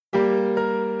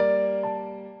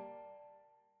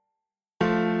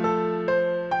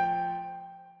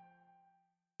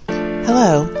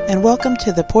Hello, and welcome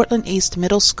to the Portland East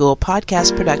Middle School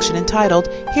podcast production entitled,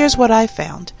 Here's What I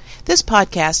Found. This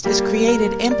podcast is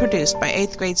created and produced by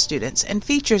 8th grade students and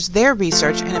features their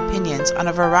research and opinions on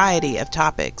a variety of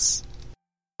topics.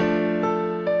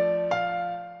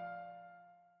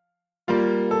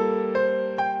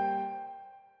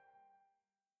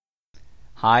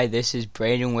 Hi, this is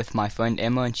Brayden with my friend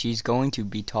Emma, and she's going to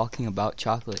be talking about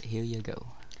chocolate. Here you go.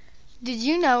 Did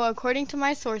you know, according to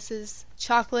my sources,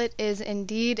 chocolate is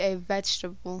indeed a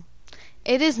vegetable?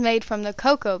 It is made from the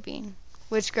cocoa bean,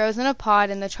 which grows in a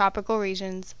pod in the tropical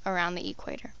regions around the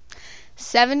equator.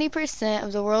 70%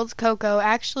 of the world's cocoa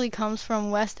actually comes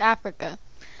from West Africa.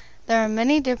 There are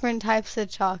many different types of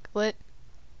chocolate,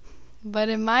 but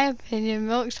in my opinion,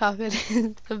 milk chocolate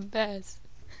is the best.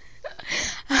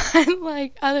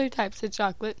 Unlike other types of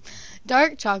chocolate,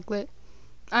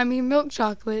 milk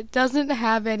chocolate doesn't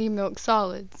have any milk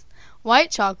solids.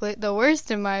 White chocolate, the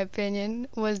worst in my opinion,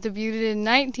 was debuted in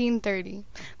 1930.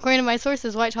 According to my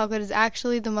sources, white chocolate is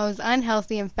actually the most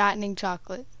unhealthy and fattening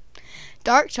chocolate.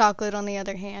 Dark chocolate, on the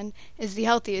other hand, is the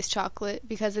healthiest chocolate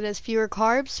because it has fewer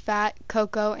carbs, fat,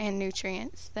 cocoa, and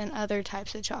nutrients than other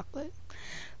types of chocolate.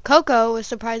 Cocoa was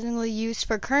surprisingly used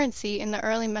for currency in the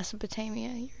early Mesopotamia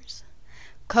years.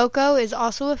 Cocoa is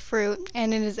also a fruit,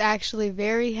 and it is actually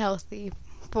very healthy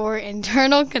for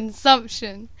internal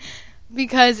consumption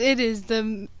because it is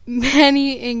the main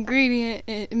ingredient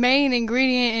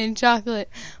in chocolate.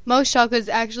 Most chocolate is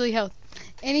actually healthy.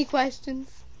 Any questions?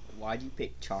 Why do you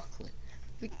pick chocolate?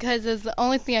 Because it's the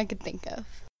only thing I could think of.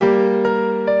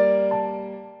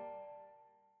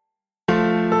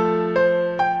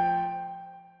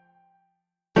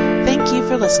 Thank you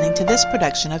for listening to this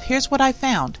production of Here's What I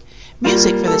Found.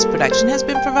 Music for this production has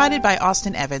been provided by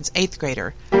Austin Evans, 8th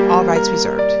grader. All rights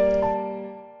reserved.